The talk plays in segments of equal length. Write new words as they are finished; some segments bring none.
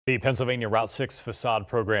The Pennsylvania Route 6 facade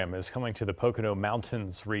program is coming to the Pocono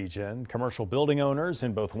Mountains region. Commercial building owners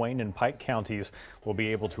in both Wayne and Pike counties will be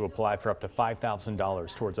able to apply for up to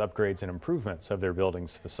 $5,000 towards upgrades and improvements of their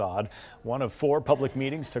building's facade. One of 4 public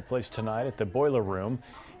meetings took place tonight at the Boiler Room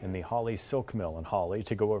in the Hawley Silk Mill in Hawley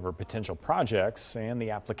to go over potential projects and the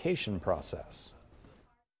application process.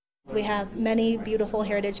 We have many beautiful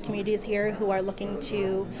heritage communities here who are looking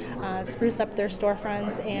to spruce up their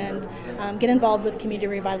storefronts and get involved with community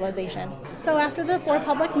revitalization. So after the 4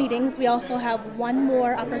 public meetings, we also have one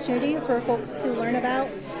more opportunity for folks to learn about.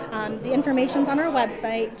 The information's on our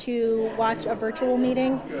website to watch a virtual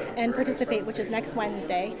meeting and participate, which is next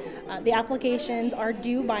Wednesday. The applications are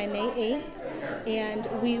due by May 8th. And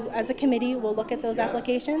we, as a committee, will look at those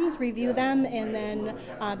applications, review them, and then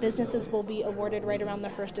businesses will be awarded right around the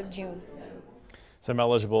 1st of June. Some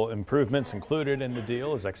eligible improvements included in the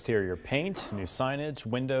deal is exterior paint, new signage,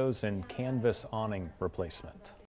 windows, and canvas awning replacement.